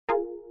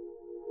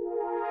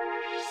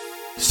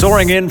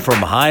Soaring in from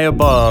high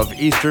above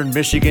Eastern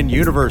Michigan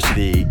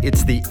University,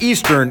 it's the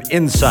Eastern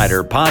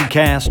Insider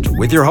Podcast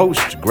with your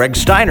hosts, Greg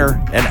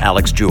Steiner and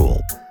Alex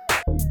Jewell.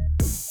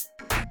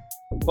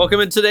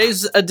 Welcome in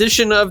today's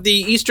edition of the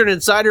Eastern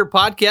Insider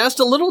Podcast,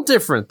 a little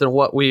different than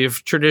what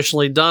we've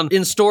traditionally done.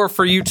 In store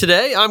for you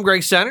today, I'm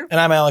Greg Steiner. And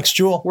I'm Alex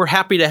Jewell. We're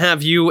happy to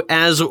have you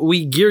as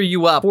we gear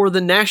you up for the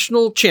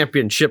national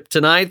championship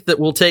tonight that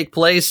will take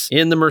place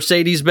in the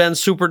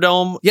Mercedes-Benz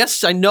Superdome.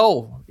 Yes, I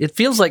know, it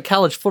feels like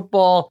college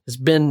football has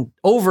been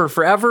over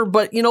forever,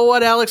 but you know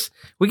what, Alex?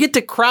 We get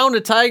to crown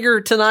a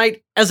Tiger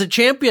tonight as a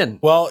champion.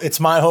 Well, it's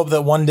my hope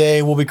that one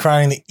day we'll be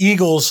crowning the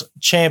Eagles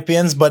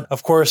champions. But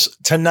of course,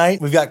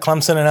 tonight we've got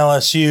Clemson and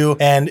LSU,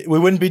 and we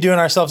wouldn't be doing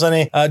ourselves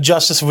any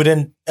justice if we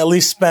didn't at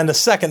least spend a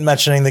second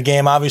mentioning the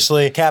game,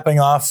 obviously capping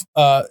off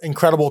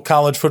incredible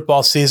college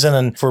football season.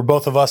 And for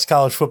both of us,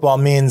 college football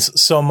means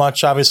so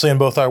much, obviously, in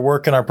both our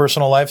work and our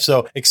personal life.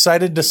 So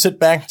excited to sit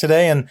back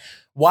today and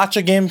watch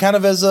a game kind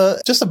of as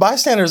just a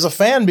bystander, as a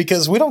fan,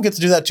 because we don't get to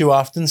do that too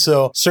often.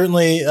 So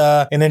certainly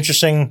an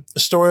interesting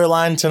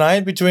storyline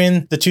tonight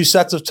between the two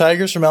sets of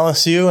Tigers from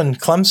LSU and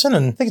Clemson,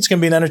 and I think it's going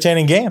to be an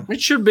entertaining game.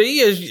 It should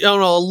be, a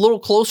little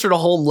closer to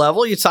home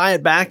level. You tie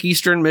it back.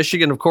 Eastern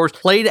Michigan, of course,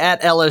 played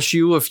at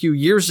LSU a few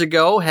years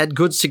ago, had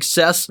good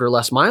success for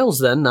Les Miles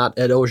then, not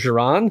Ed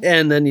Ogeron.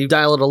 And then you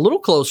dial it a little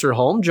closer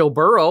home. Joe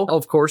Burrow,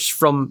 of course,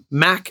 from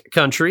MAC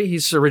country.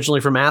 He's originally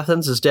from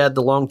Athens. His dad,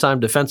 the longtime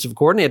defensive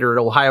coordinator at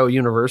Ohio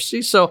University,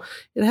 so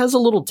it has a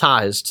little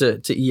ties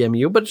to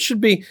EMU, but it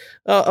should be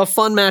a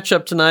fun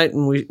matchup tonight,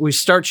 and we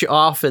start you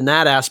off in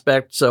that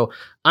aspect, so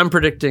I'm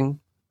predicting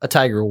a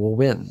Tiger will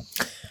win.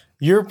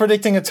 You're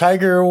predicting a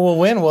Tiger will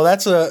win? Well,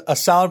 that's a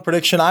solid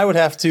prediction. I would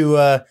have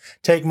to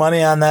take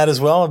money on that as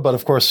well, but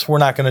of course, we're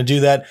not going to do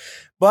that.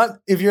 But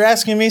if you're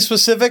asking me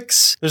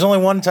specifics, there's only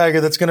one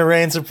Tiger that's going to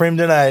reign supreme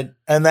tonight,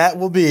 and that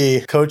will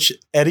be Coach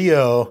Eddie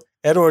O,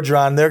 Ed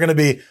Orgeron. They're going to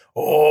be,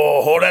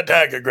 hold that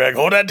Tiger, Greg,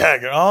 hold that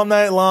Tiger, all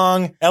night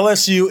long.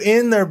 LSU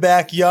in their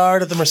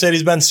backyard at the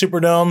Mercedes-Benz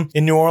Superdome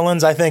in New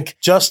Orleans. I think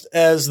just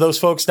as those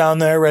folks down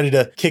there ready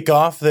to kick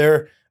off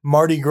their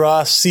Mardi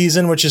Gras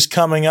season, which is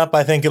coming up,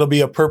 I think it'll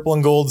be a purple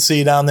and gold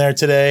sea down there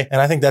today,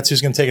 and I think that's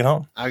who's going to take it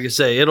home. I can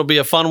say it'll be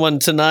a fun one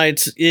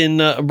tonight in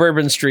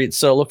Bourbon Street,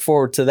 so look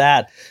forward to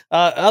that.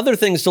 Other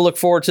things to look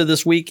forward to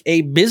this week,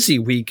 a busy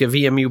week of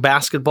EMU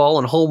basketball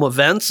and home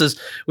events, as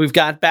we've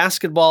got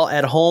basketball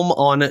at home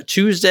on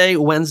Tuesday,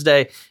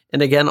 Wednesday,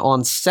 and again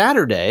on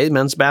Saturday.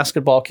 Men's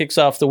basketball kicks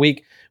off the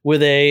week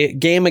with a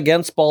game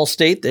against Ball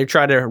State. They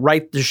try to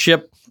right the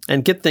ship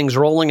and get things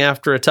rolling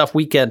after a tough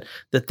weekend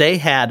that they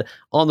had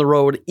on the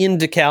road in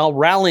DeKalb,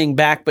 rallying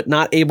back but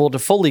not able to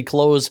fully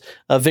close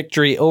a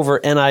victory over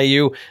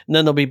NIU. And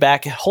then they'll be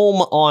back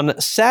home on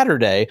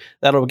Saturday.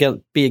 That'll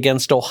be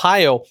against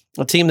Ohio,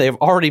 a team they've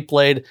already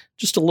played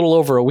just a little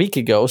over a week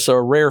ago, so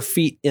a rare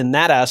feat in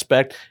that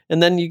aspect.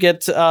 And then you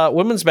get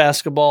women's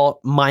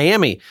basketball,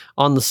 Miami,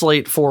 on the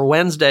slate for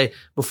Wednesday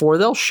before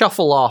they'll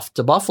shuffle off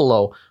to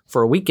Buffalo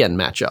for a weekend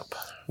matchup.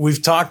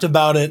 We've talked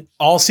about it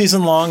all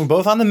season long,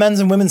 both on the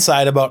men's and women's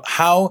side, about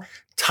how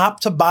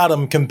top to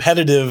bottom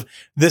competitive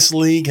this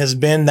league has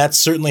been. That's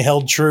certainly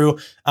held true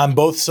on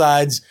both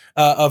sides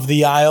of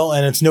the aisle,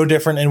 and it's no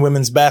different in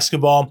women's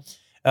basketball.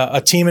 A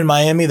team in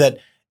Miami that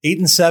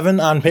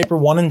 8-7 on paper,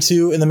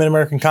 1-2 in the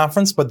Mid-American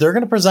Conference, but they're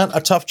going to present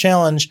a tough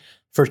challenge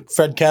for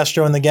Fred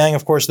Castro and the gang.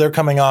 Of course, they're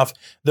coming off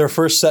their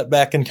first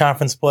setback in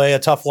conference play, a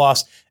tough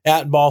loss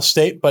at Ball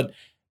State, but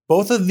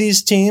both of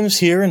these teams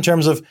here, in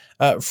terms of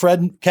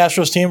Fred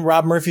Castro's team,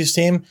 Rob Murphy's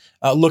team,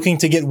 looking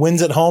to get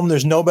wins at home.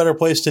 There's no better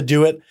place to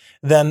do it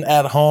than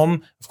at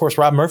home. Of course,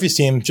 Rob Murphy's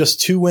team just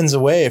 2 wins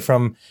away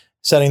from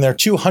setting their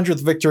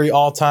 200th victory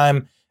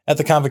all-time at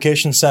the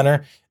Convocation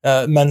Center,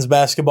 men's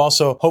basketball.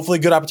 So hopefully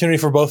good opportunity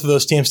for both of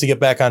those teams to get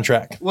back on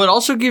track. Well, it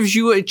also gives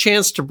you a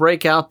chance to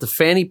break out the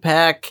fanny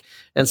pack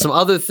and some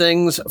other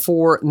things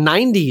for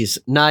 90s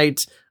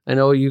night. I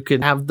know you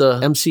could have the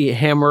MC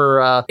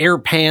Hammer air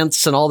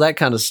pants and all that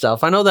kind of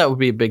stuff. I know that would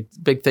be a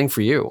big thing for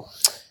you.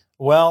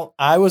 Well,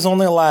 I was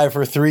only alive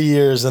for 3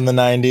 years in the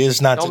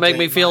 90s. Don't make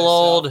me feel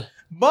old.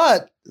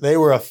 But they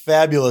were a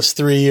fabulous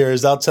 3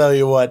 years. I'll tell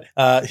you what,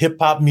 hip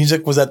hop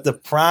music was at the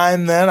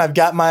prime then. I've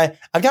got my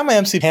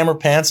MC Hammer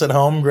pants at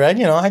home, Greg.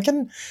 You know, I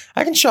can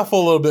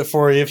shuffle a little bit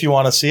for you if you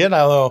want to see it.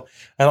 Although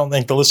I don't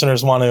think the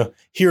listeners want to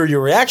hear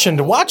your reaction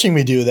to watching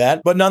me do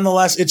that. But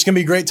nonetheless, it's going to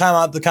be a great time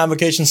out at the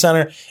Convocation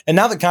Center. And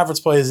now that conference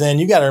play is in,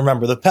 you got to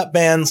remember the pep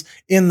bands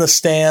in the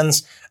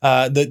stands.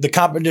 The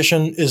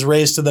competition is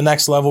raised to the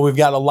next level. We've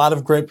got a lot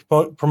of great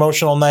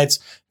promotional nights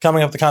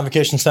coming up the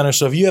Convocation Center.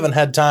 So if you haven't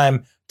had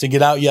time to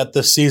get out yet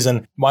this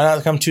season, why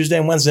not come Tuesday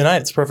and Wednesday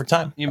night? It's a perfect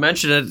time. You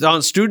mentioned it.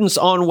 On students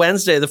on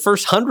Wednesday, the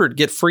first 100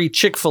 get free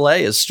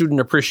Chick-fil-A as Student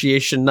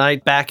Appreciation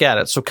Night. Back at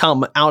it. So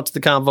come out to the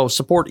Convo,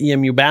 support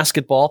EMU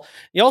basketball.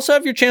 You also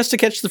have your chance to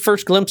catch the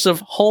first glimpse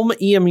of home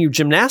EMU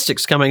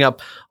gymnastics coming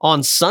up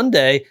on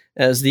Sunday,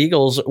 as the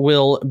Eagles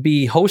will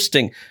be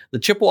hosting the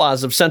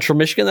Chippewas of Central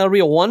Michigan. That'll be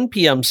a 1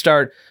 p.m.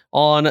 start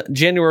on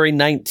January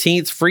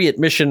 19th. Free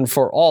admission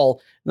for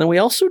all. And then we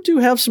also do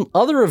have some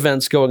other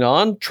events going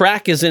on.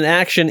 Track is in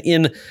action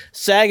in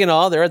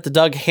Saginaw. They're at the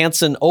Doug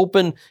Hansen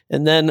Open.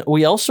 And then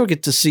we also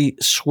get to see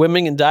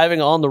swimming and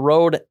diving on the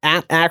road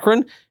at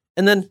Akron.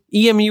 And then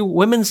EMU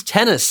women's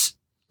tennis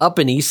up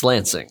in East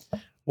Lansing.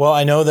 Well,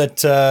 I know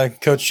that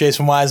Coach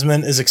Jason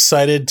Wiseman is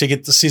excited to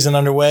get the season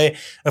underway.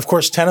 Of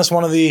course, tennis,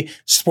 one of the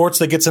sports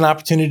that gets an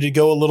opportunity to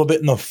go a little bit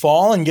in the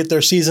fall and get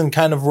their season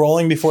kind of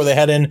rolling before they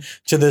head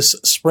into this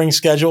spring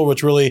schedule,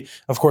 which really,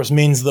 of course,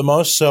 means the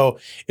most. So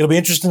it'll be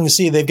interesting to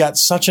see. They've got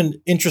such an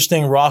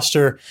interesting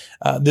roster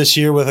this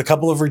year with a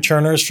couple of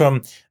returners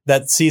from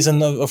that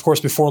season, of course,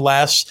 before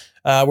last,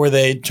 where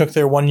they took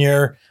their one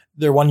year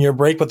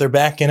break, but they're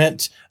back in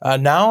it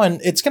now, and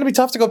it's going to be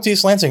tough to go up to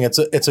East Lansing.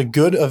 It's a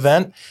good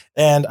event,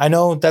 and I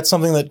know that's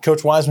something that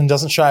Coach Wiseman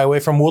doesn't shy away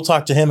from. We'll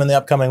talk to him in the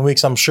upcoming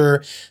weeks, I'm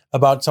sure,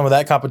 about some of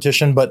that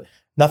competition, but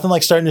nothing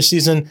like starting the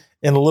season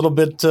in a little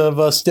bit of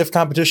a stiff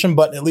competition,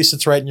 but at least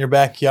it's right in your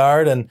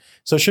backyard, and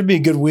so it should be a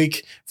good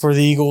week for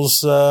the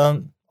Eagles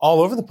all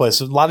over the place.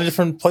 There's a lot of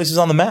different places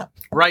on the map.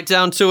 Right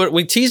down to it.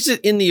 We teased it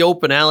in the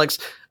open, Alex.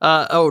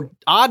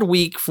 Odd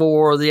week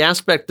for the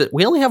aspect that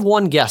we only have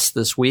one guest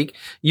this week.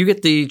 You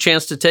get the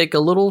chance to take a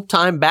little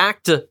time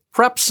back to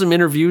prep some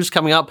interviews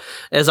coming up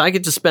as I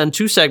get to spend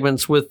 2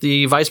 segments with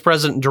the Vice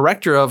President and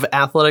Director of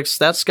Athletics.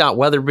 That's Scott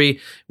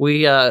Weatherby.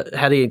 We had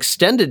an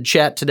extended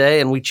chat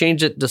today, and we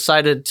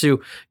decided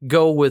to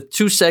go with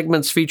 2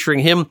 segments featuring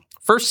him.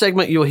 First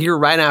segment you'll hear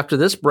right after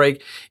this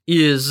break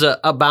is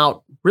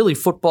about really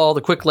football,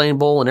 the Quick Lane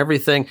Bowl, and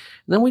everything. And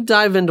then we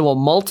dive into a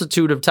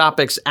multitude of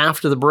topics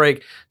after the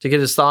break to get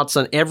his thoughts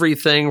on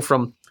everything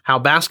from how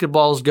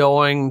basketball is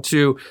going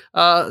to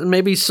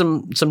maybe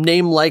some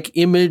name-like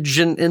image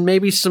and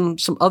maybe some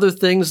other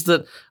things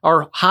that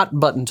are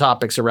hot-button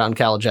topics around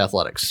college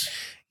athletics.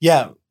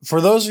 Yeah,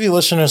 for those of you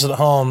listeners at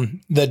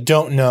home that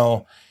don't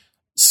know,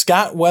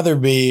 Scott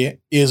Weatherby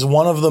is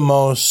one of the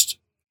most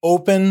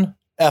open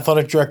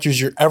athletic directors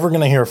you're ever going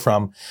to hear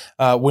from.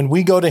 When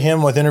we go to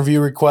him with interview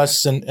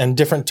requests and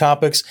different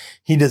topics,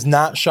 he does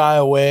not shy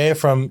away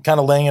from kind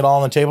of laying it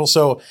all on the table.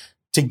 So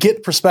to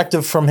get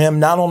perspective from him,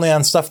 not only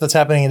on stuff that's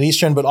happening at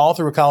Eastern, but all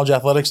through college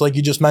athletics, like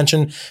you just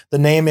mentioned, the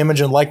name, image,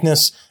 and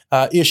likeness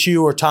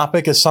issue or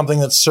topic is something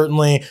that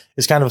certainly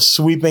is kind of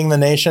sweeping the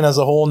nation as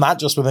a whole, not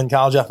just within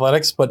college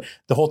athletics, but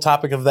the whole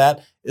topic of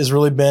that has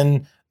really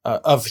been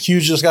of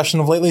huge discussion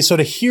of lately. So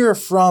to hear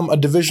from a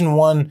Division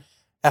I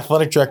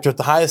athletic director at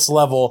the highest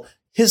level,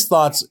 his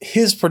thoughts,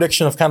 his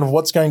prediction of kind of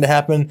what's going to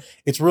happen,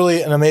 it's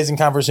really an amazing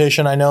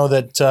conversation. I know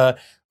that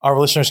our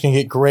listeners can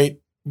get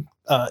great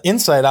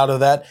insight out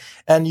of that.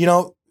 And, you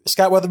know,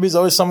 Scott Weatherby is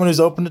always someone who's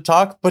open to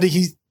talk, but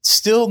he's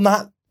still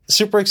not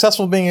super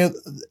accessible being an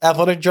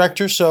athletic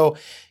director. So,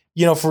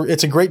 you know,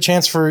 it's a great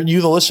chance for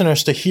you, the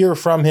listeners, to hear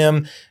from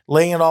him,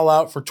 laying it all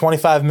out for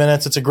 25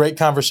 minutes. It's a great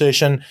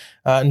conversation,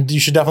 and you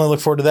should definitely look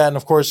forward to that. And,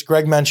 of course,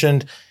 Greg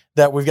mentioned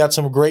that we've got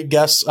some great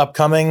guests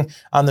upcoming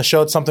on the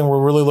show. It's something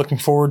we're really looking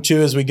forward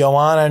to as we go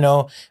on. I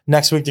know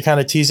next week, to kind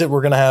of tease it,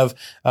 we're going to have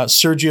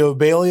Sergio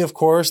Bailey, of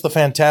course, the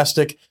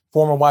fantastic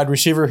former wide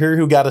receiver here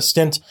who got a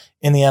stint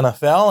in the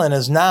NFL and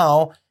is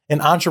now an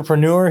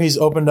entrepreneur. He's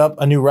opened up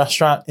a new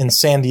restaurant in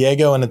San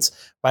Diego, and it's,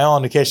 by all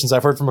indications,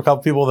 I've heard from a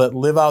couple people that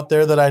live out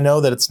there that I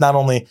know that it's not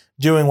only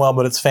doing well,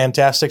 but it's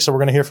fantastic. So we're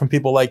going to hear from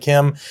people like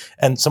him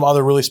and some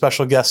other really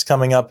special guests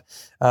coming up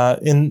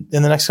in the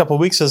next couple of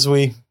weeks as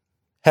we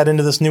head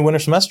into this new winter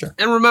semester.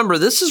 And remember,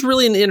 this is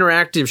really an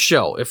interactive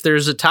show. If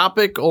there's a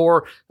topic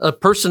or a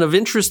person of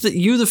interest that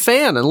you, the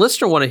fan and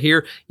listener, want to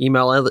hear,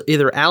 email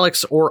either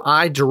Alex or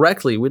I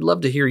directly. We'd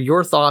love to hear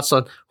your thoughts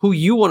on who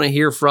you want to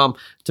hear from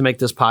to make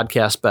this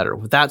podcast better.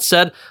 With that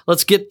said,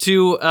 let's get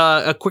to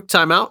a quick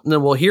timeout, and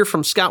then we'll hear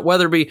from Scott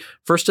Weatherby,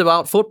 first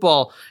about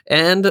football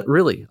and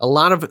really a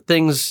lot of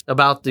things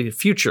about the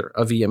future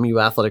of EMU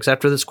athletics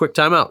after this quick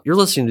timeout. You're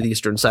listening to the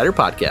Eastern Insider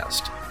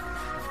Podcast.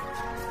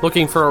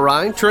 Looking for a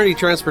ride? Trinity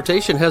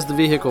Transportation has the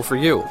vehicle for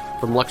you.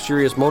 From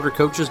luxurious motor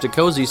coaches to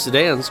cozy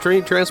sedans,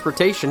 Trinity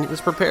Transportation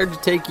is prepared to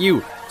take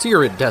you to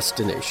your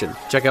destination.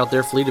 Check out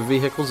their fleet of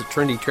vehicles at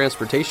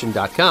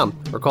TrinityTransportation.com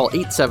or call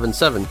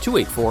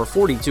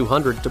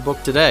 877-284-4200 to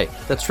book today.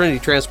 That's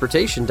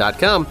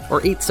TrinityTransportation.com or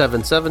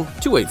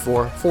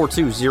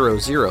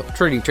 877-284-4200.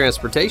 Trinity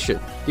Transportation,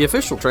 the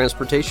official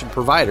transportation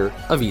provider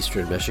of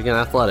Eastern Michigan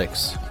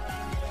Athletics.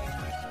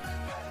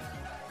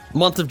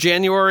 Month of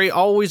January,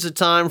 always a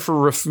time for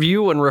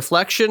review and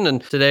reflection,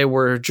 and today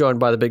we're joined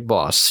by the big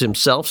boss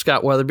himself,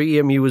 Scott Weatherby.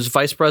 EMU's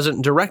Vice President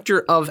and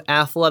Director of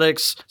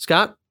Athletics.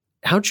 Scott,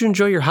 how'd you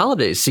enjoy your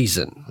holiday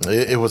season?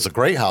 It was a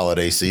great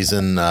holiday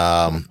season.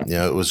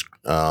 It was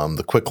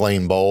the Quick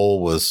Lane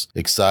Bowl was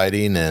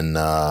exciting, and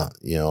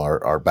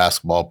our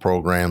basketball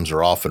programs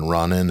are off and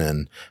running,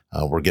 and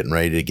we're getting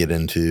ready to get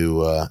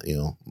into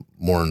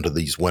more into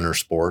these winter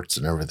sports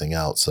and everything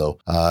else. So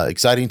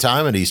exciting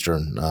time at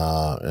Eastern,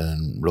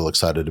 and real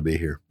excited to be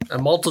here. A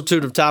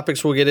multitude of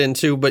topics we'll get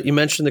into, but you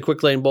mentioned the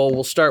Quick Lane Bowl.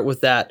 We'll start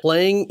with that.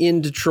 Playing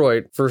in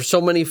Detroit, for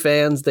so many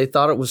fans, they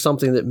thought it was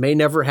something that may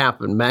never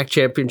happen. MAC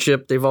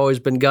championship, they've always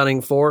been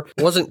gunning for.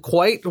 Wasn't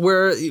quite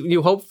where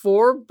you hoped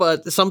for,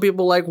 but some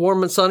people like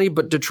warm and sunny,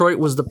 but Detroit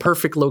was the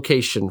perfect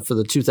location for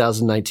the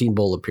 2019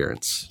 bowl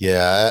appearance.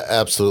 Yeah,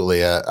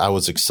 absolutely. I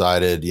was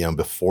excited,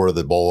 before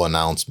the bowl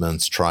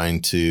announcements,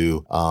 trying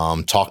to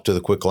talk to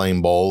the Quick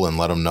Lane Bowl and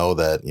let them know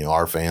that,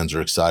 our fans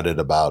are excited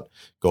about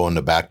going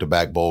to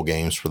back-to-back bowl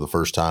games for the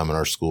first time in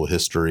our school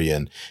history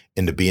and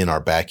to be in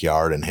our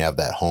backyard and have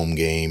that home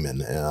game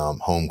and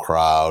home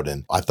crowd.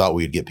 And I thought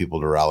we'd get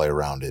people to rally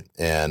around it.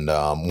 And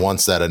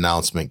once that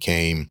announcement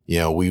came,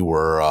 we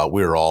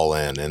were all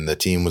in, and the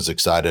team was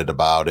excited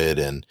about it.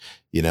 And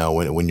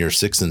when you're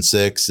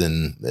 6-6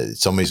 and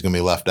somebody's going to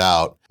be left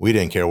out, we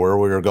didn't care where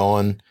we were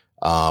going.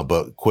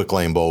 But Quick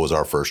Lane Bowl was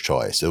our first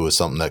choice. It was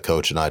something that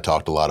Coach and I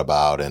talked a lot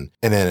about, and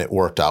then it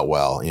worked out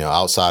well.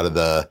 Outside of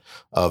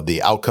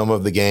the outcome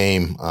of the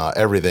game,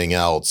 everything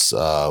else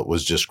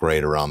was just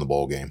great around the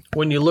bowl game.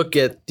 When you look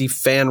at the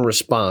fan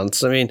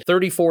response,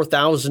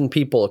 34,000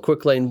 people, a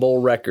Quick Lane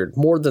Bowl record.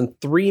 More than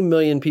 3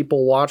 million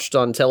people watched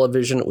on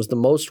television. It was the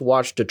most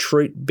watched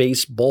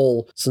Detroit-based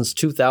bowl since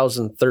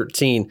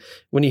 2013.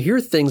 When you hear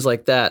things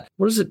like that,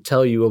 what does it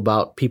tell you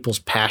about people's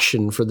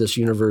passion for this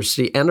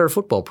university and our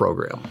football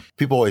program?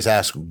 People always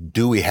ask,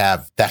 do we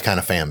have that kind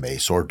of fan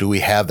base, or do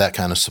we have that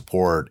kind of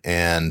support?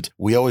 And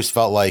we always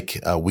felt like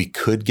we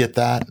could get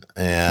that.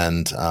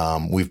 And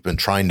we've been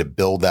trying to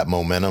build that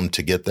momentum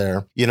to get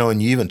there.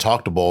 And you even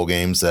talk to bowl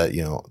games that,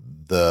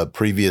 the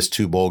previous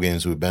 2 bowl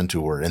games we've been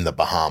to were in the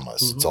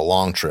Bahamas. Mm-hmm. It's a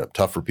long trip,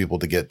 tough for people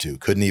to get to.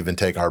 Couldn't even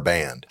take our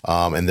band.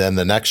 And then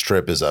the next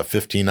trip is a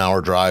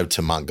 15-hour drive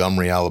to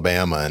Montgomery,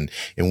 Alabama.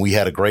 And we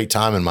had a great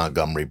time in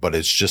Montgomery, but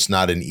it's just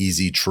not an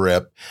easy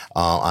trip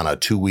on a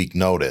 2-week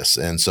notice.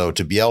 And so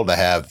to be able to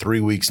have 3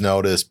 weeks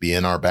notice, be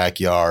in our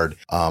backyard,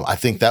 I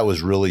think that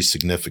was really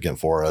significant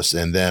for us.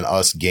 And then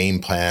us game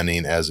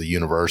planning as a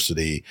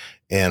university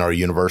and our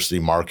university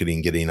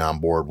marketing getting on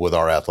board with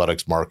our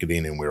athletics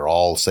marketing, and we were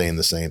all saying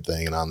the same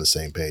thing and on the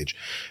same page.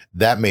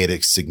 That made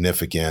it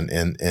significant.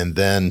 And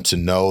then to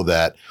know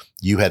that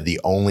you had the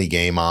only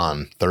game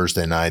on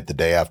Thursday night, the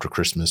day after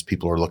Christmas,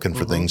 people are looking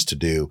for things to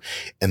do.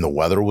 And the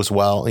weather was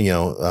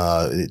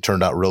it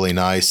turned out really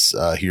nice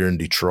here in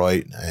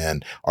Detroit.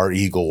 And our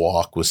Eagle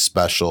Walk was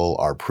special.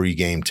 Our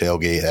pregame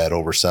tailgate had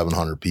over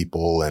 700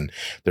 people. And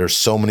there's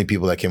so many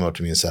people that came up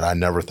to me and said, I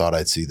never thought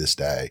I'd see this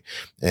day.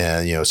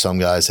 And, some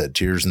guys had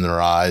tears in their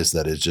eyes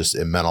that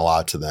it meant a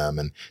lot to them.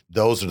 And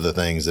those are the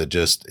things that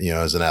just,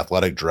 as an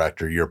athletic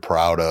director, you're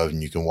proud of,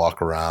 and you can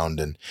walk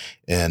around and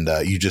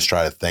you just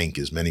try to thank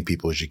as many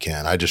people as you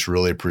can. I just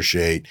really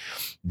appreciate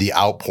the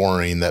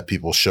outpouring that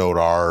people showed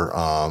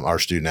our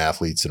student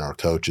athletes and our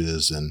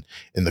coaches, and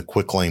in the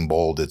Quick Lane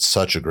Bowl did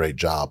such a great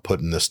job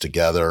putting this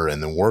together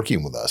and then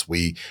working with us.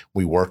 We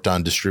worked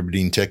on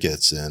distributing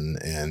tickets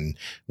and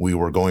we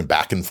were going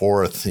back and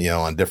forth,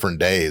 on different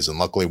days. And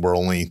luckily we're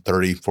only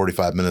 30,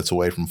 45 minutes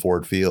away from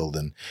Ford Field,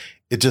 and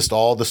it just,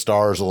 all the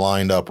stars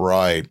aligned up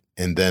right.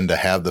 And then to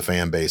have the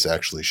fan base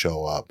actually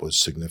show up was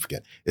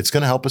significant. It's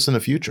going to help us in the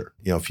future,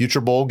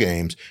 future bowl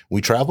games.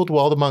 We traveled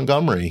well to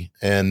Montgomery,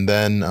 and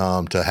then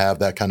to have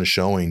that kind of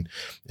showing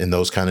in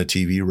those kind of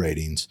TV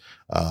ratings,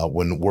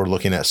 when we're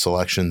looking at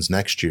selections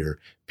next year,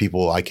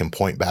 I can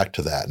point back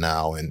to that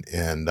now.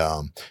 And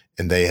a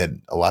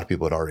lot of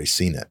people had already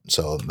seen it.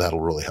 So that'll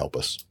really help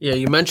us. Yeah,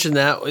 you mentioned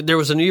that. There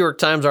was a New York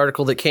Times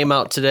article that came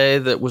out today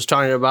that was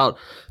talking about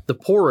the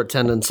poor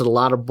attendance at a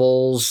lot of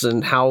bowls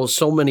and how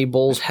so many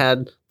bowls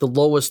had the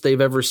lowest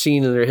they've ever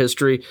seen in their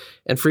history.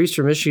 And for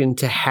Eastern Michigan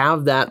to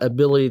have that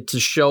ability to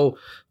show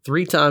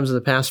 3 times in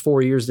the past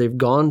 4 years they've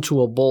gone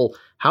to a bowl,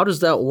 how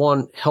does that,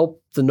 one,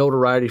 help the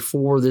notoriety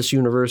for this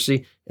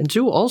university? And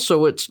 2,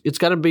 also it's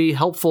got to be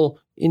helpful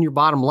in your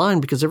bottom line,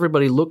 because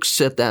everybody looks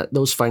at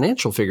those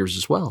financial figures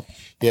as well.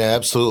 Yeah,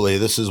 absolutely.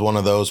 This is one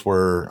of those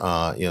where,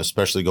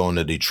 especially going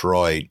to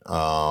Detroit,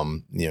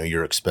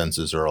 your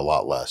expenses are a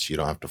lot less. You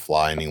don't have to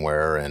fly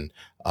anywhere, and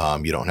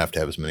you don't have to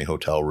have as many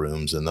hotel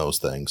rooms and those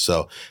things.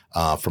 So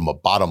from a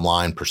bottom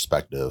line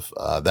perspective,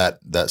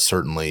 that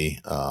certainly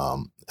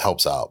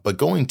helps out. But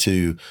going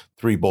to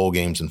 3 bowl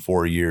games in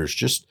 4 years,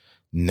 just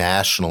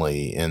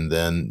nationally, and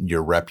then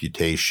your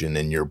reputation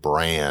and your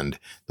brand,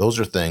 those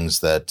are things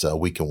that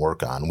we can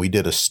work on. We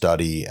did a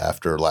study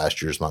after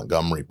last year's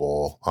Montgomery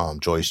Bowl.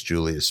 Joyce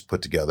Julius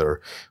put together,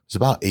 it was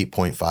about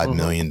 $8.5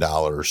 million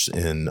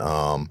in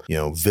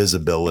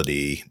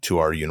visibility to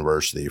our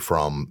university,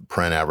 from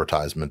print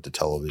advertisement to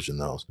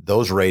television.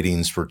 Those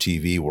ratings for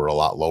TV were a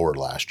lot lower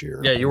last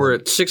year. Yeah, you were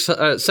at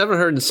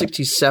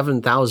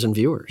 767,000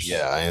 viewers.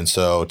 Yeah, and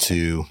so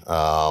to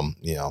 4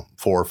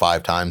 or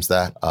 5 times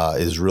that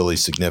is really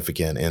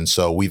significant. And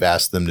so we've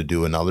asked them to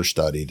do another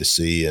study to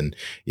see, and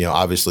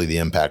obviously the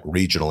impact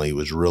regionally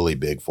was really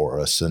big for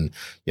us. And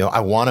I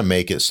want to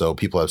make it so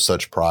people have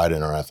such pride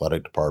in our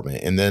athletic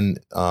department. And then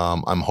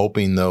I'm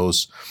hoping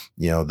those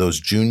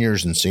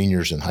juniors and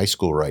seniors in high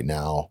school right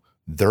now,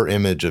 their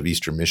image of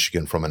Eastern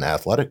Michigan from an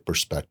athletic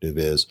perspective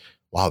is,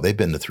 wow, they've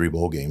been to 3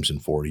 bowl games in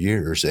 4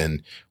 years.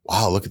 And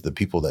wow, look at the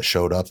people that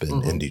showed up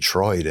in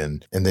Detroit.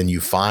 And then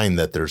you find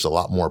that there's a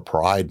lot more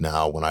pride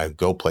now. When I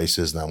go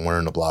places and I'm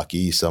wearing a Block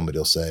E, somebody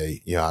will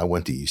say, I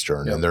went to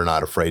Eastern, and they're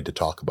not afraid to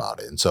talk about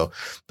it. And so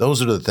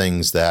those are the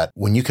things that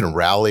when you can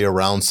rally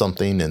around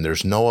something, and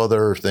there's no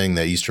other thing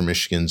that Eastern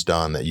Michigan's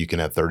done that you can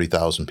have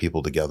 30,000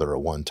 people together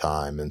at one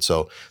time. And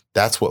so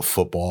that's what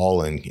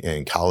football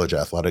and college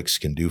athletics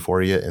can do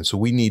for you. And so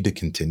we need to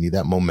continue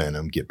that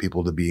momentum, get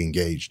people to be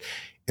engaged,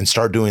 and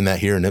start doing that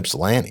here in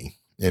Ypsilanti,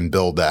 and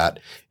build that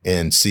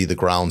and see the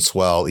ground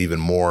swell even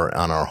more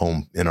on our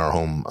home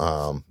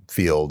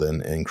field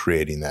and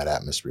creating that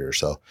atmosphere.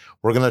 So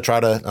we're going to try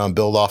to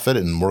build off it,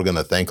 and we're going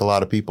to thank a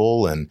lot of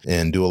people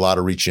and do a lot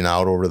of reaching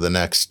out over the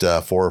next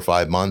 4 or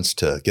 5 months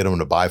to get them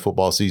to buy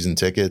football season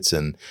tickets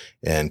and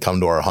come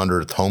to our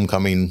 100th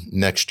homecoming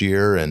next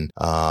year, and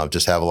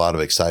just have a lot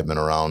of excitement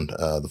around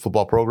the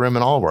football program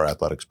and all of our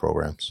athletics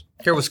programs.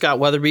 Here with Scott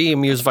Weatherby,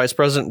 EMU's Vice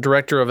President,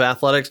 Director of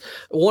Athletics.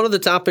 One of the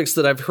topics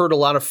that I've heard a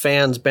lot of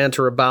fans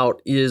banter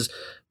about is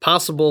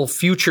possible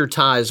future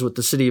ties with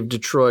the city of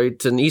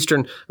Detroit. And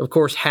Eastern, of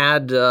course,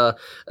 had a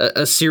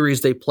series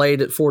they played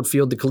at Ford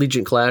Field, the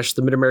Collegiate Clash.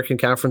 The Mid-American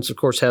Conference, of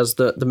course, has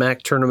the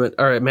MAC tournament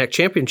or MAC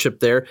championship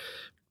there.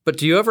 But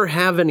do you ever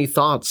have any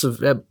thoughts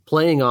of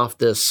playing off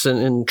this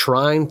and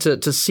trying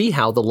to see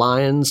how the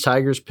Lions,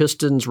 Tigers,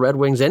 Pistons, Red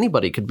Wings,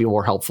 anybody could be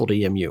more helpful to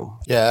EMU?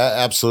 Yeah,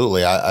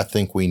 absolutely. I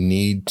think we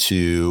need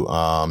to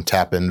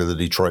tap into the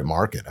Detroit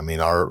market. I mean,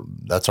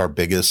 that's our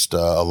biggest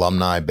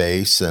alumni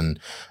base, and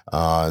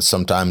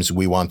sometimes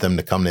we want them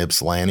to come to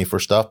Ypsilanti for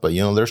stuff, but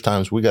there's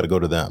times we got to go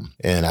to them.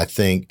 And I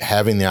think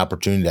having the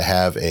opportunity to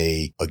have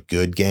a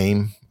good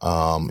game,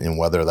 and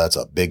whether that's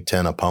a Big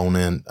Ten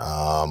opponent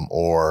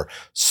or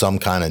some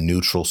kind of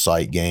neutral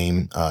site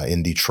game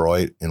in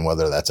Detroit, and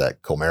whether that's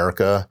at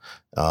Comerica,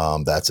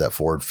 that's at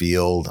Ford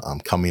Field,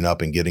 coming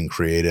up and getting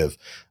creative.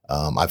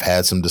 I've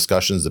had some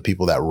discussions, the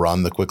people that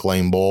run the Quick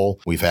Lane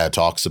Bowl. We've had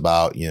talks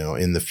about,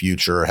 in the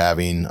future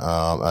having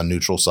a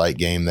neutral site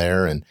game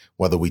there, and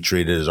whether we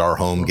treat it as our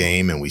home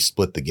game and we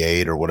split the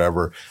gate or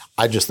whatever.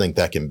 I just think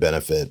that can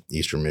benefit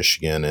Eastern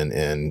Michigan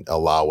and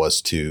allow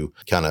us to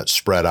kind of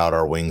spread out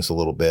our wings a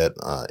little bit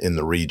in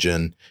the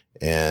region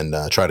and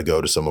try to go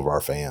to some of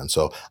our fans.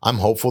 So I'm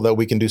hopeful that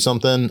we can do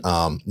something.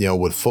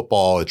 With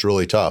football, it's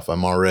really tough.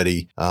 I'm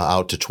already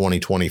out to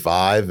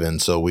 2025.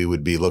 And so we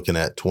would be looking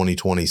at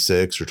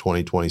 2026 or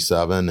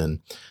 2027.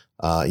 And,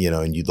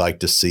 and you'd like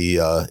to see,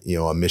 a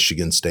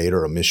Michigan State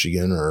or a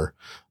Michigan or,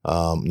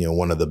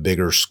 one of the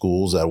bigger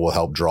schools that will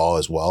help draw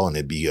as well. And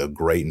it'd be a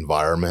great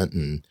environment,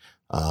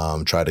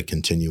 and try to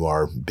continue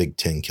our Big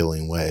Ten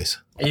killing ways.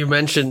 You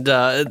mentioned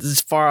as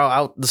far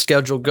out the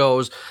schedule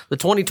goes, the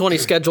 2020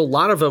 schedule, a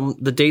lot of them,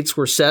 the dates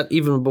were set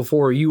even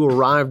before you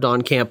arrived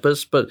on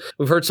campus, but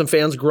we've heard some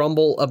fans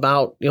grumble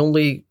about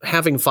only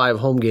having 5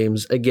 home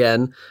games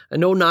again. I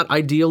know not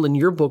ideal in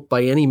your book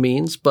by any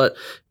means, but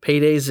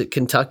paydays at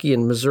Kentucky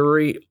and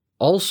Missouri,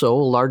 also a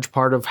large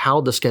part of how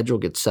the schedule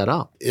gets set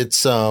up.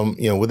 It's,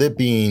 with it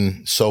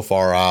being so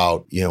far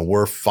out,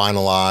 we're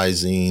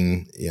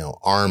finalizing,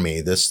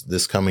 Army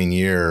this coming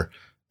year.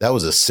 That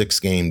was a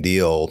 6-game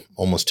deal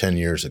almost 10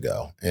 years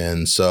ago.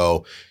 And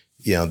so,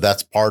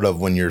 that's part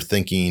of when you're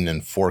thinking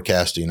and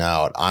forecasting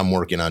out. I'm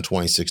working on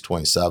 26,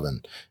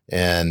 27.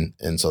 And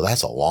so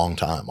that's a long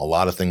time. A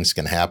lot of things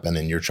can happen,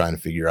 and you're trying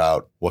to figure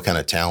out what kind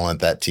of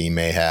talent that team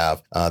may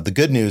have. The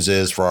good news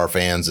is for our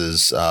fans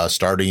is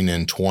starting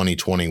in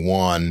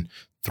 2021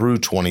 through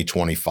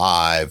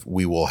 2025,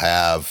 we will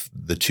have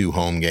the 2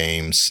 home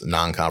games,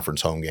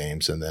 non-conference home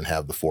games, and then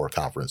have the 4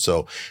 conference.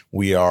 So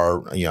we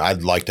are,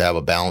 I'd like to have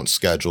a balanced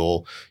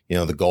schedule.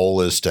 The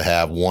goal is to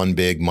have one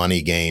big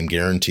money game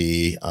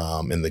guarantee.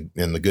 And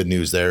the good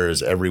news there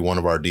is every one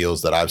of our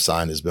deals that I've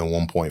signed has been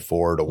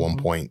 1.4 to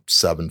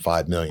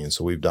 1.75 million.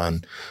 So we've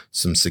done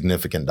some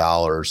significant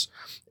dollars.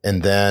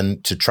 And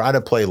then to try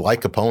to play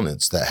like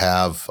opponents that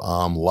have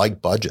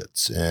like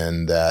budgets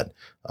and that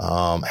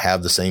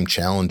have the same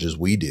challenges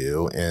we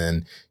do.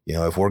 And,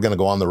 if we're going to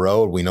go on the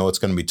road, we know it's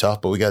going to be tough,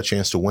 but we got a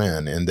chance to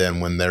win. And then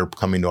when they're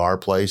coming to our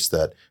place,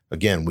 that,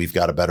 again, we've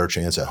got a better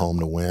chance at home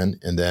to win.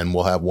 And then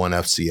we'll have one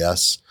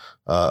FCS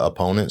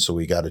opponent. So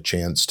we got a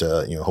chance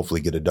to, hopefully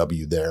get a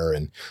W there.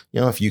 And,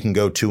 if you can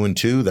go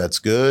 2-2, that's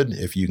good.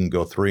 If you can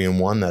go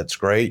 3-1, that's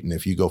great. And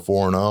if you go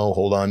 4-0,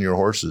 hold on your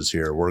horses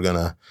here. We're going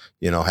to,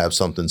 have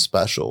something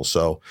special.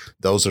 So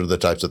those are the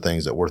types of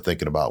things that we're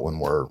thinking about when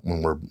we're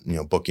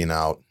booking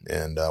out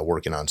and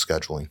working on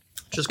scheduling.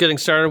 Just getting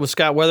started with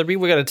Scott Weatherby.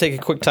 We got to take a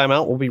quick time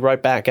out. We'll be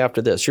right back after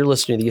this. You're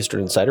listening to the Eastern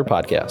Insider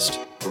Podcast.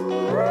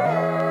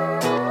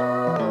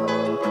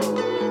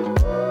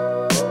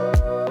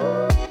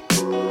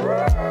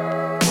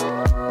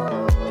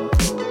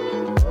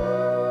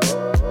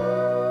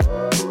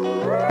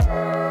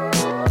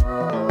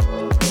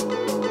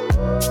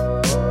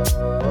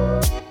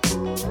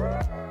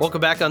 Welcome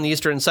back on the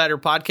Eastern Insider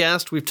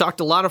Podcast. We've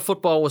talked a lot of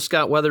football with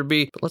Scott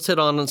Weatherby, but let's hit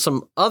on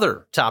some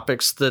other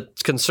topics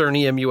that concern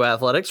EMU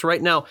athletics.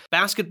 Right now,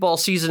 basketball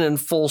season in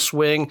full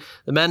swing.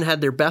 The men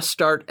had their best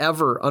start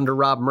ever under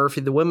Rob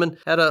Murphy. The women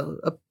had a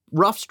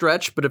rough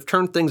stretch, but have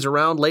turned things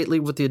around lately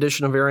with the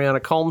addition of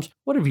Ariana Combs.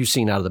 What have you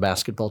seen out of the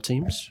basketball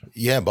teams?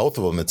 Yeah, both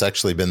of them. It's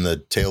actually been the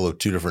tale of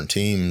two different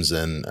teams.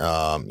 And,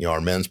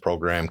 our men's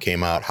program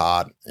came out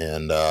hot.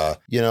 And,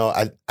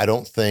 I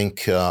don't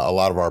think a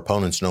lot of our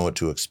opponents know what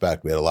to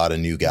expect. We had a lot of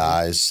new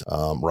guys.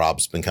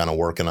 Rob's been kind of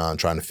working on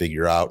trying to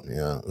figure out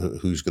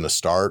who's going to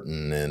start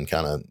and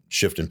kind of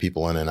shifting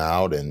people in and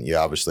out. And you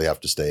obviously have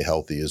to stay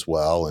healthy as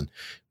well. And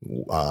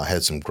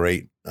had some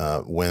great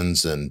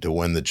wins and to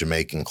win the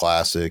Jamaican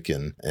Classic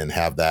and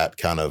have that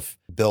kind of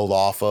build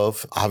off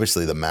of.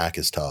 Obviously, the MAC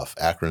is tough.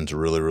 Akron's a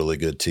really, really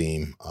good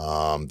team.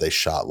 They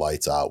shot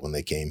lights out when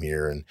they came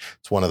here. And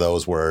it's one of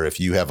those where if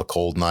you have a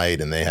cold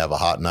night and they have a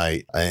hot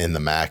night in the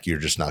MAC, you're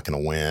just not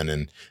going to win.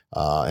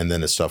 And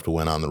then it's tough to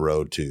win on the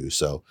road, too.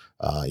 So,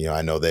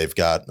 I know they've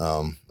got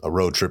a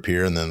road trip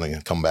here and then they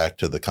can come back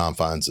to the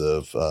confines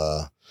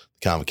of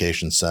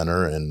Convocation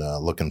Center and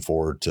looking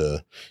forward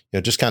to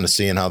just kind of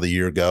seeing how the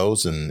year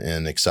goes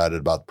and excited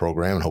about the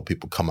program and hope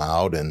people come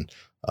out and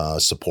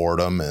support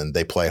them. And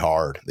they play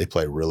hard. They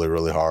play really,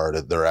 really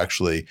hard. They're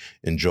actually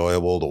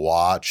enjoyable to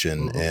watch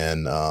and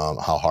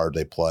how hard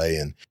they play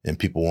and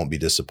people won't be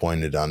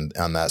disappointed on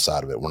that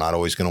side of it. We're not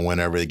always going to win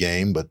every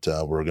game, but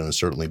we're going to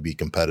certainly be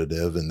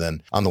competitive. And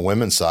then on the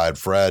women's side,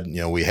 Fred,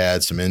 we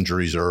had some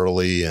injuries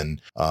early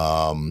and,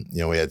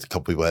 we had a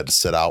couple people had to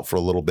sit out for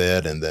a little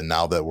bit. And then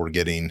now that we're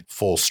getting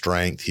full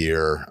strength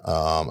here,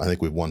 I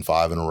think we've won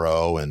 5 in a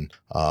row and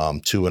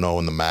 2-0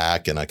 in the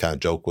MAC. And I kind of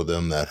joke with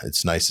them that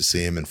it's nice to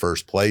see him in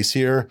first place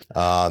here,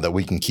 that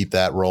we can keep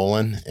that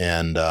rolling.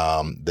 And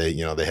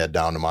they head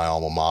down to my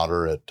alma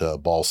mater at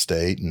Ball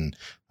State and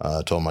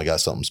told them I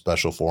got something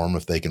special for them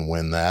if they can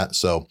win that.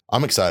 So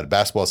I'm excited.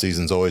 Basketball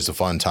season's always a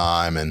fun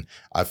time. And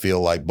I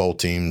feel like both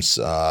teams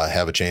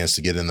have a chance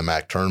to get in the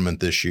MAC tournament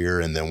this year.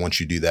 And then once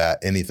you do that,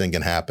 anything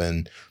can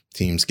happen.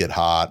 Teams get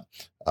hot.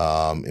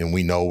 And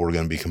we know we're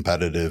going to be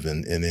competitive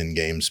in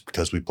games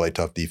because we play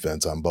tough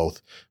defense on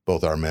both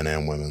our men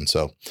and women.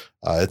 So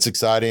it's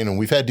exciting, and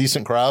we've had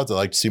decent crowds. I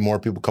like to see more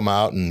people come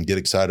out and get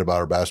excited about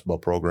our basketball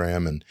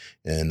program and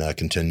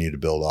continue to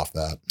build off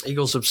that.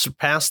 Eagles have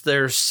surpassed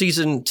their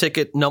season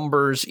ticket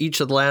numbers each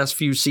of the last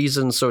few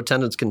seasons, so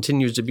attendance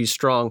continues to be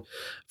strong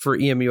for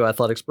EMU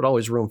athletics, but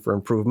always room for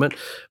improvement.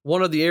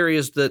 One of the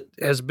areas that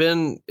has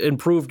been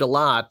improved a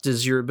lot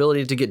is your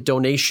ability to get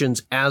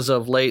donations as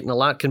of late, and a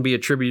lot can be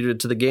attributed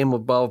to the Game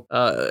Above,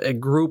 a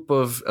group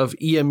of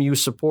EMU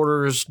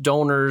supporters,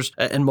 donors,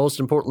 and most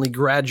importantly,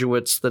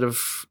 graduates that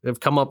have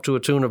come up to a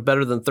tune of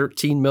better than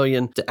 $13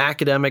 million to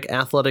academic,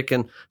 athletic,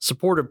 and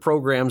supportive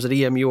programs at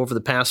EMU over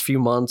the past few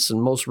months,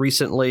 and most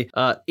recently,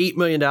 $8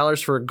 million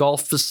for a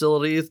golf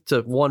facility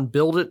to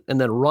build it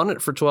and then run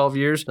it for 12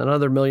 years,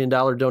 another $1 million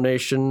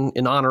donation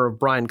in honor of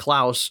Brian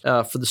Klaus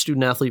for the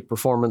Student Athlete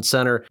Performance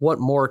Center. What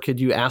more could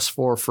you ask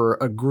for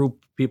a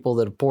group people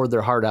that have poured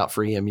their heart out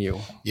for EMU?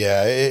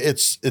 Yeah,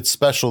 it's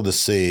special to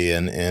see,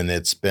 and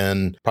it's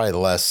been probably the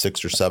last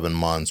 6 or 7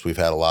 months. We've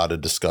had a lot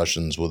of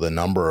discussions with a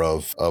number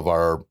of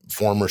our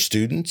former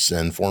students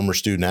and former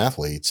student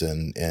athletes,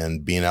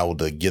 and being able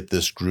to get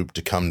this group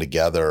to come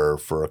together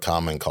for a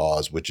common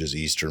cause, which is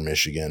Eastern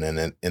Michigan.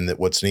 And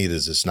what's neat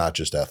is it's not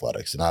just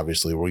athletics, and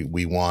obviously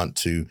we want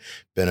to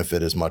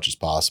benefit as much as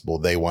possible.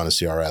 They want to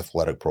see our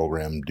athletic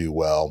program do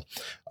well.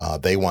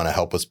 They want to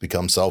help us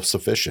become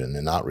self-sufficient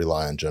and not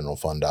rely on general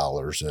fund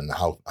dollars. And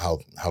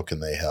how can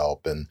they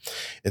help? And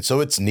so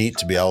it's neat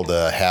to be able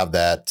to have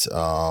that,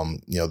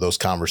 those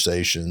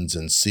conversations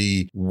and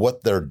see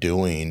what they're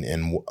doing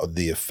and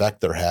the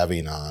effect they're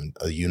having on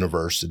a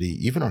university,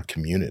 even our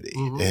community,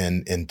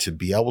 and to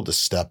be able to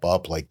step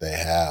up like they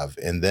have,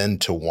 and then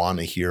to want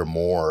to hear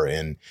more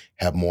and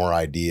have more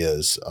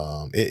ideas.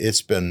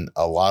 It's been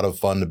a lot of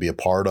fun to be a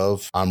part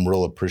of. I'm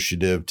real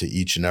appreciative to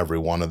each and every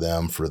one of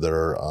them for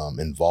their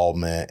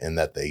involvement and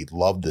that they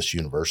love this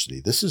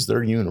university. This is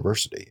their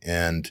university.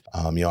 And,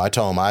 I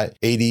tell them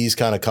ADs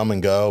kind of come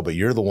and go, but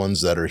you're the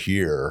ones that are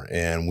here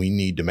and we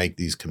need to make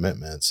these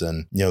commitments.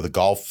 And, the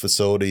golf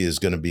facility is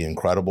going to be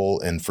incredible.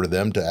 And for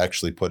them to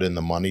actually put in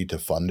the money to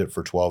fund it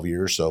for 12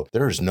 years. So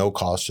there is no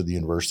cost to the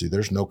university.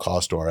 There's no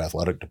cost to our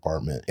athletic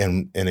department.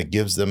 And it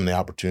gives them the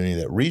opportunity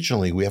that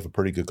regionally we have a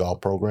pretty good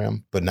golf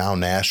program, but now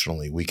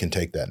nationally we can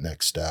take that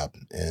next step.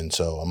 And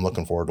so I'm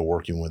looking forward to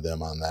working with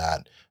them on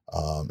that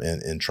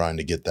and trying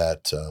to get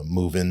that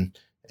moving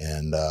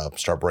and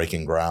start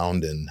breaking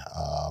ground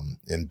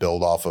and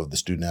build off of the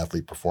Student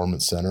Athlete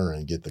Performance Center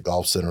and get the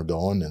golf center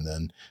going, and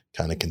then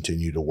kind of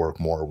continue to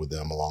work more with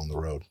them along the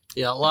road.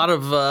 Yeah, a lot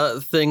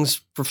of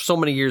things for so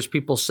many years.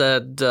 People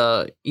said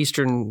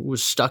Eastern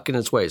was stuck in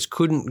its ways,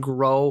 couldn't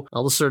grow.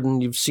 All of a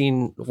sudden, you've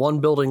seen one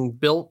building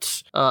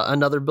built,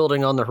 another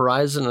building on the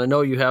horizon. I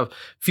know you have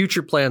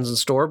future plans in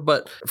store,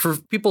 but for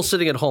people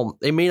sitting at home,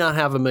 they may not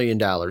have $1 million,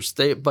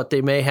 but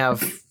they may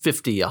have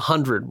 50,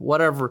 100,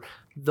 whatever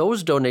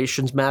those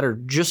donations matter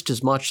just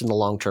as much in the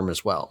long term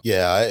as well.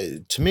 Yeah,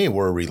 to me,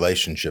 we're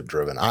relationship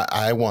driven.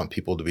 I want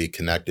people to be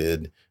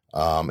connected.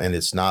 And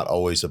it's not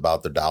always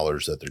about the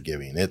dollars that they're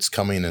giving. It's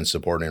coming and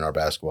supporting our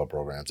basketball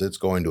programs. It's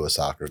going to a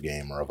soccer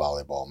game or a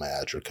volleyball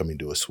match or coming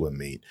to a swim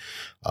meet.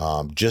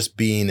 Just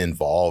being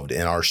involved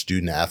in our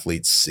student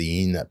athletes,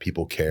 seeing that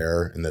people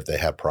care and that they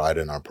have pride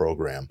in our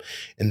program.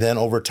 And then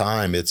over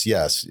time, it's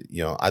yes,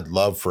 I'd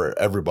love for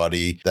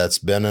everybody that's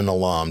been an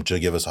alum to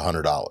give us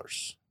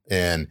 $100.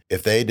 And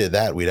if they did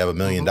that, we'd have $1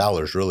 million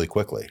really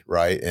quickly,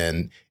 right?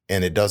 And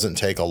it doesn't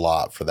take a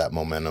lot for that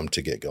momentum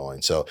to get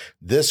going. So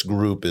this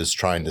group is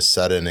trying to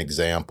set an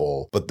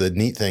example. But the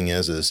neat thing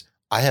is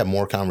I have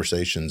more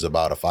conversations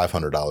about a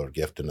 $500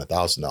 gift and a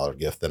 $1,000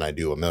 gift than I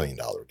do $1 million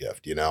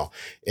gift,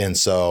 And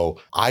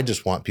so I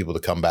just want people to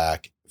come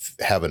back,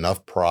 have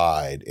enough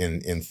pride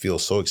and feel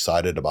so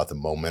excited about the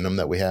momentum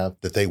that we have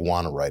that they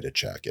want to write a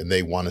check and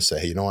they want to say,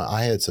 hey, you know what?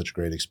 I had such a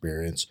great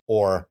experience.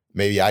 Or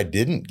maybe I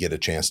didn't get a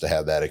chance to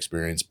have that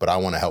experience, but I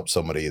want to help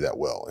somebody that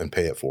will and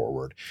pay it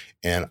forward.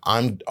 And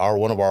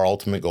one of our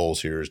ultimate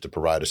goals here is to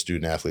provide a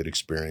student athlete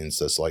experience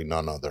that's like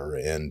none other.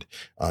 And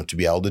to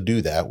be able to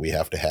do that, we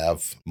have to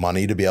have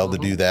money to be able to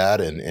do that.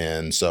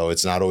 And so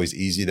it's not always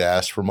easy to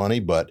ask for money,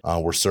 but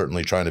we're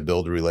certainly trying to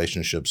build a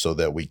relationship so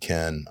that we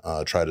can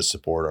try to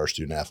support our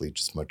student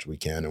athletes as much as we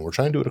can. And we're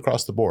trying to do it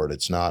across the board.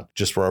 It's not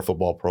just for our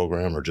football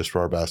program or just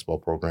for our basketball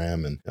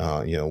program. And,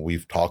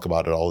 we've talked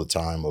about it all the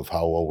time of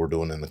how well we're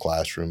doing in the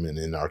classroom and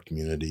in our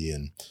community,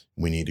 and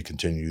we need to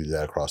continue to do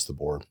that across the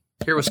board.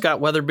 Here with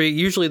Scott Weatherby.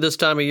 Usually this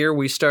time of year,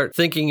 we start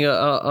thinking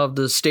of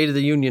the State of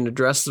the Union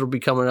address that will be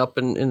coming up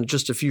in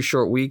just a few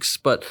short weeks.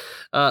 But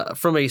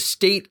from a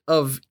state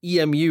of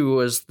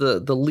EMU as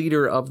the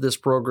leader of this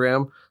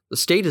program, the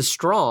state is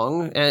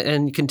strong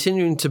and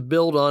continuing to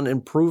build on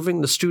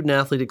improving the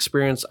student-athlete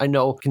experience, I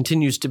know,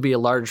 continues to be a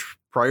large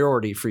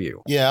priority for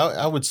you. Yeah,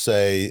 I would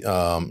say,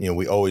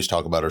 we always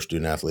talk about our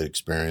student-athlete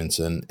experience.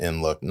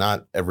 And look,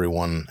 not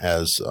everyone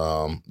has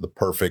the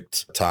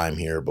perfect time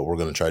here, but we're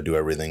going to try to do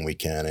everything we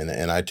can.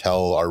 And I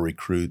tell our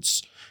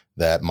recruits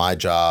that my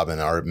job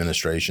and our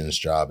administration's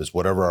job is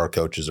whatever our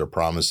coaches are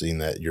promising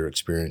that your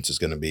experience is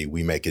going to be,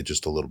 we make it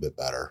just a little bit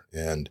better.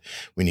 And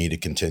we need to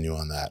continue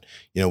on that.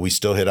 We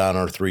still hit on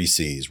our 3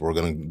 C's. We're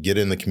going to get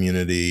in the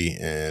community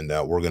and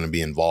we're going to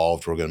be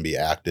involved. We're going to be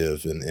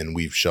active. And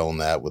we've shown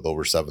that with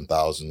over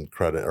 7,000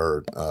 credit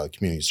or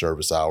community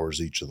service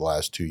hours each of the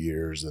last 2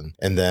 years.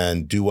 And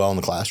then do well in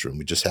the classroom.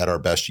 We just had our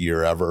best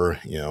year ever.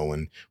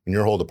 When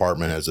your whole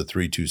department has a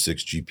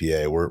 3.26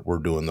 GPA, we're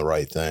doing the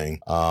right thing.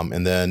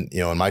 And then,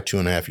 in my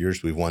 2.5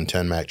 years, we've won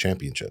 10 MAC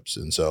championships.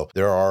 And so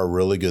there are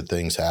really good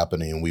things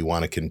happening, and we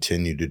want to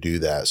continue to do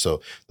that.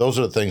 So those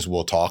are the things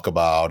we'll talk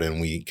about, and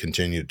we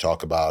continue to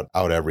talk about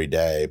out every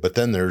day. But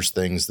then there's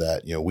things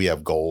that, we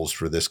have goals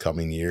for this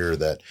coming year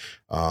that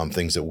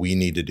things that we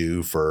need to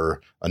do for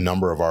a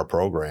number of our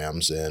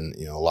programs. And,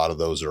 a lot of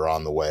those are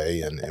on the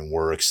way, and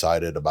we're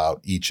excited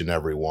about each and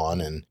every one.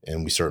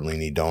 And we certainly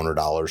need donor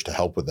dollars to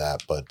help with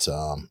that. But,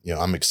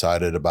 I'm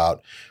excited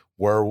about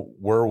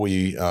where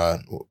we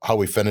how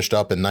we finished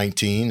up in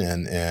 19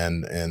 and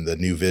the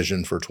new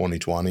vision for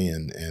 2020,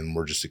 and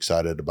we're just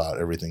excited about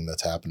everything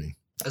that's happening.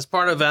 As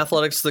part of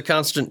athletics, the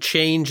constant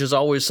change is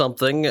always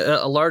something.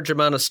 A large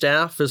amount of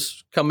staff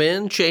has come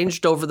in,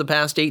 changed over the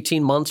past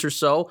 18 months or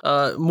so,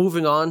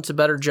 moving on to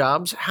better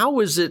jobs. How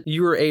is it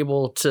you're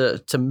able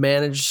to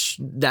manage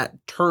that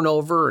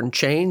turnover and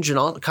change and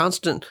all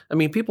constant? I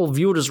mean, people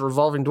view it as a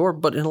revolving door,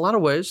 but in a lot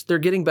of ways, they're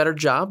getting better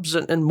jobs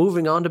and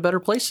moving on to better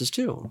places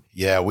too.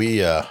 Yeah, we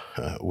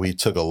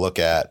took a look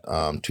at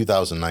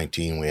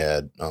 2019. We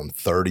had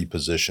 30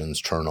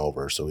 positions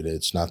turnover. So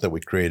it's not that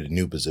we created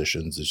new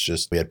positions. It's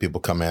just we had people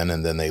come in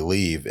and then they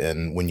leave.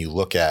 And when you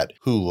look at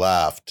who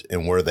left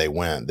and where they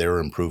went, they were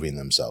improving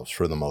themselves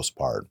for the most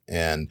part.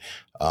 And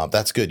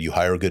that's good. You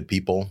hire good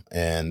people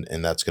and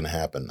that's going to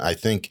happen. I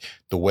think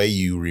the way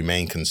you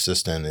remain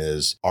consistent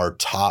is our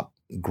top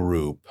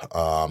group,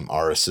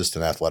 our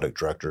assistant athletic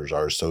directors,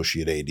 our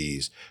associate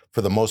ADs,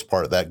 for the most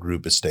part, that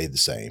group has stayed the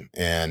same.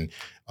 And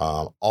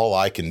all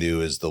I can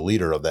do as the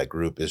leader of that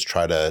group is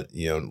try to,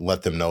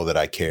 let them know that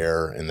I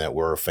care and that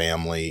we're a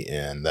family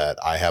and that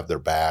I have their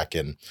back.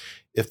 And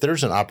if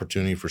there's an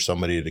opportunity for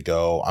somebody to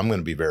go, I'm going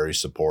to be very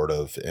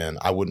supportive, and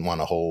I wouldn't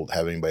want to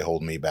have anybody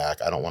hold me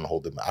back. I don't want to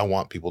hold them. I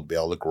want people to be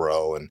able to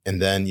grow.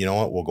 And then, you know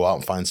what, we'll go out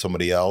and find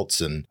somebody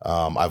else. And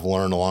I've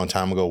learned a long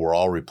time ago, we're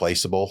all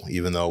replaceable,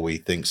 even though we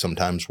think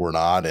sometimes we're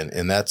not.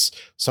 And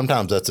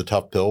sometimes that's a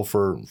tough pill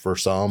for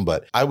some,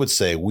 but I would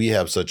say we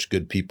have such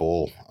good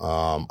people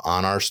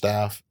on our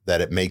staff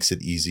that it makes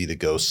it easy to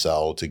go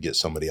sell to get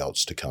somebody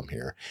else to come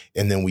here.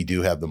 And then we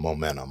do have the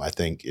momentum. I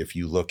think if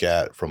you look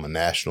at from a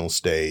national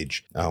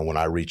stage, when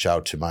I reach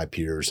out to my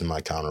peers and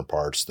my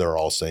counterparts, they're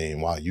all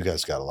saying, wow, you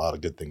guys got a lot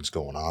of good things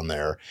going on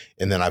there.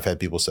 And then I've had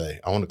people say,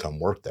 I want to come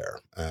work there.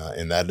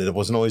 And that it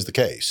wasn't always the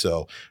case.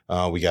 So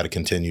we got to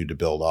continue to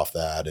build off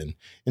that and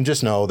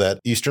just know that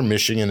Eastern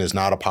Michigan is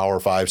not a Power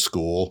 5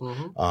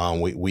 school.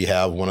 Mm-hmm. We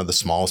have one of the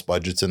smallest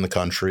budgets in the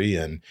country,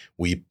 and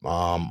we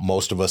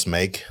most of us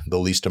make the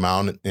least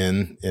amount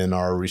in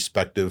our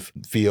respective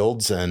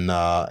fields.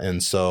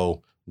 And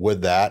so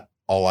with that,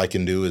 all I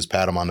can do is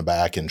pat them on the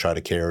back and try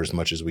to care as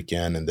much as we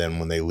can. And then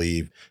when they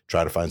leave,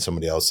 try to find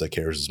somebody else that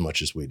cares as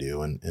much as we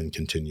do and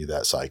continue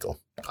that cycle.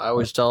 I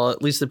always tell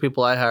at least the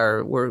people I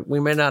hire,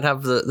 we may not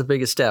have the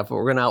biggest staff, but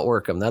we're going to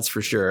outwork them. That's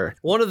for sure.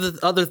 One of the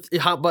other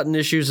hot button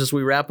issues as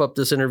we wrap up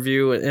this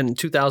interview in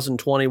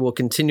 2020, we'll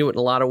continue it in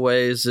a lot of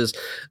ways, is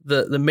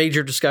the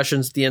major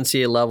discussions at the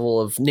NCAA level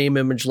of name,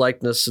 image,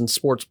 likeness, and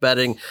sports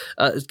betting.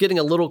 It's getting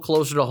a little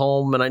closer to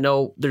home, and I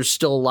know there's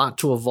still a lot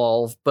to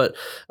evolve, but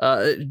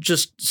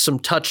just some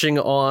touching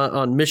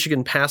on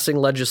Michigan passing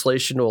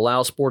legislation to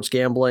allow sports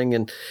gambling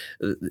and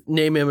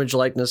name, image,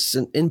 likeness,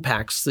 and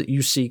impacts that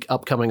you see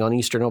upcoming on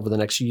Eastern over the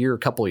next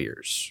couple of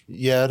years.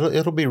 Yeah,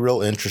 it'll be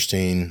real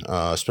interesting,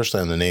 especially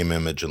on the name,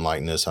 image, and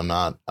likeness. I'm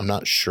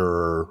not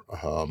sure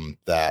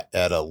that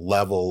at a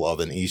level of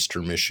an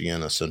Eastern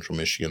Michigan, a Central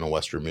Michigan, a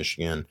Western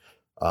Michigan,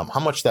 how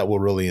much that will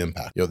really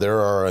impact. There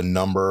are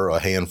a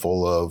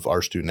handful of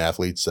our student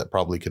athletes that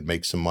probably could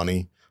make some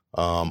money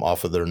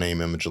off of their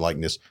name, image, and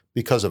likeness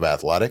because of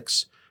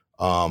athletics.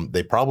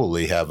 They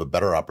probably have a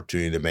better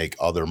opportunity to make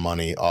other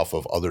money off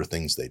of other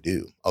things they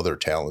do, other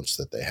talents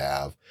that they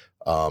have.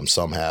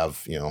 Some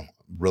have,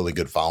 really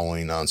good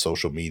following on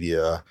social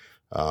media.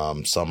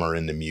 Some are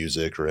into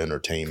music or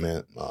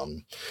entertainment.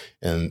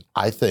 And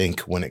I think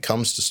when it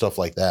comes to stuff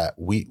like that,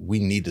 we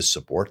need to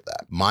support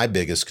that. My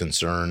biggest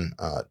concern,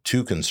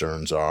 two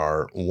concerns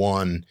are,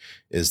 one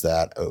is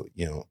that,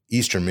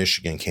 Eastern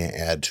Michigan can't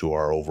add to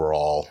our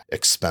overall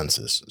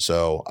expenses.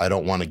 So I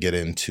don't want to get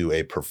into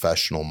a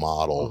professional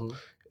model. Mm-hmm.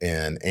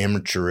 And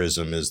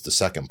amateurism is the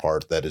second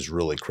part that is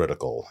really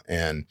critical.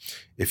 And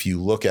if you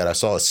look at, I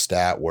saw a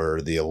stat where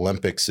the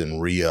Olympics in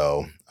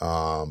Rio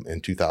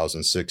in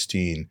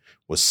 2016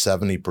 was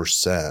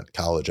 70%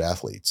 college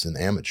athletes and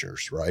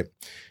amateurs, right?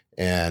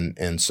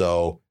 And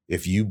so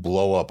if you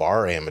blow up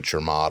our amateur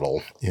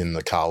model in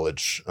the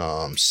college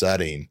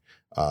setting,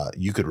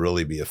 you could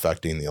really be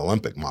affecting the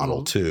Olympic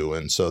model too.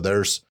 And so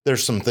there's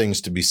some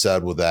things to be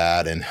said with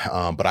that. And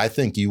but I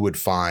think you would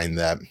find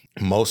that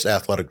most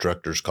athletic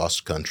directors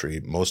across the country,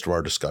 most of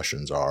our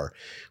discussions are,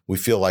 we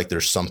feel like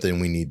there's something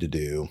we need to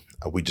do.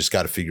 We just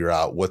got to figure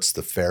out what's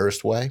the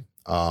fairest way.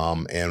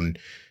 And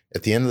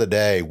at the end of the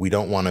day, we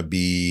don't want to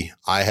be,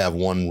 I have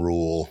one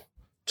rule,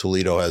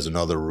 Toledo has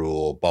another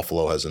rule,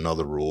 Buffalo has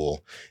another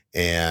rule.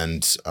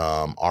 And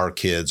our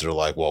kids are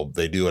like, well,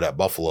 they do it at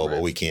Buffalo, right,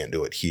 but we can't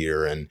do it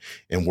here. And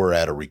we're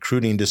at a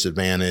recruiting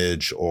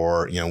disadvantage,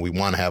 or, we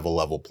want to have a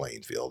level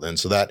playing field. And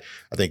so that,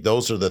 I think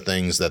those are the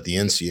things that the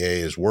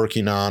NCAA is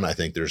working on. I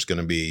think there's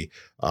going to be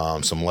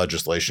some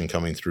legislation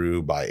coming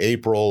through by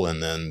April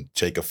and then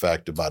take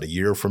effect about a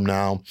year from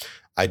now.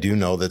 I do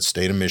know that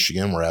state of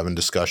Michigan, we're having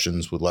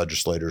discussions with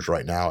legislators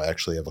right now. I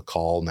actually have a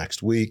call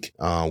next week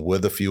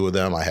with a few of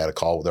them. I had a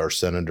call with our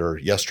senator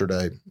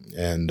yesterday.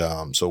 And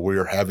so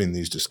we're having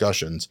these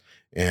discussions,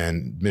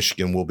 and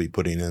Michigan will be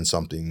putting in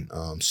something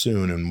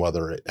soon, and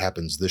whether it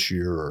happens this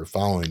year or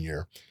following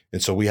year.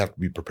 And so we have to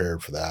be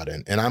prepared for that.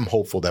 And I'm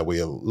hopeful that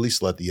we at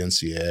least let the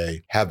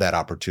NCAA have that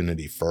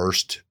opportunity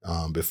first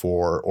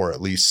before, or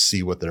at least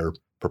see what they're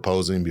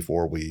proposing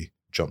before we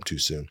jump too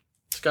soon.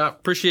 Scott,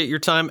 appreciate your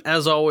time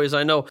as always.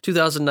 I know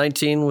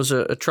 2019 was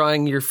a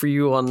trying year for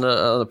you on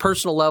the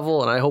personal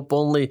level, and I hope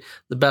only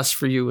the best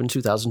for you in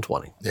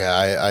 2020. Yeah,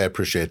 I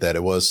appreciate that.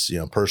 It was,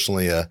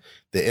 personally, the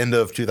end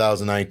of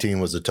 2019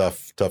 was a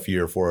tough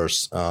year for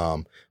us.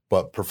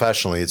 But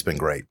professionally, it's been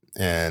great.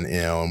 And,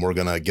 and we're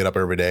going to get up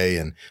every day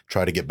and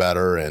try to get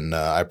better. And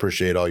I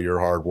appreciate all your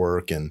hard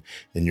work and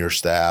your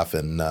staff,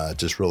 and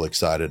just real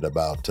excited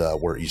about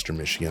where Eastern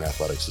Michigan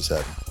athletics is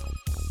heading.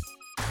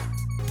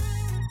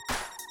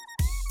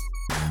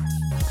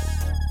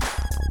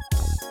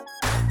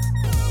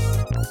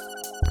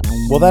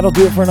 Well, that'll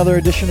do it for another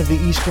edition of the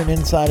Eastern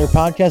Insider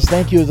Podcast.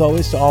 Thank you, as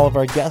always, to all of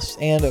our guests,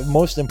 and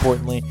most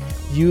importantly,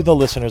 you, the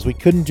listeners. We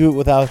couldn't do it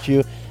without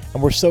you,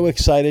 and we're so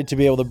excited to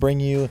be able to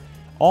bring you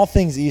all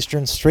things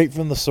Eastern straight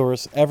from the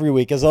source every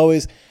week. As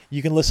always,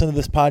 you can listen to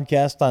this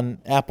podcast on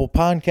Apple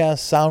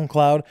Podcasts,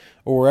 SoundCloud,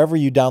 or wherever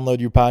you download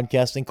your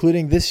podcast,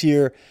 including this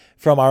year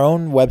from our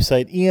own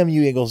website,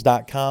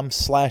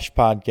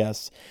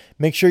 emueagles.com/podcasts.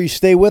 Make sure you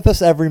stay with us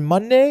every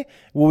Monday.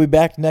 We'll be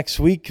back next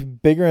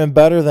week, bigger and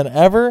better than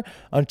ever.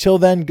 Until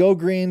then, go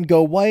green,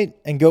 go white,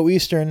 and go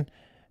Eastern,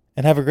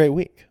 and have a great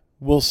week.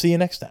 We'll see you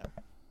next time.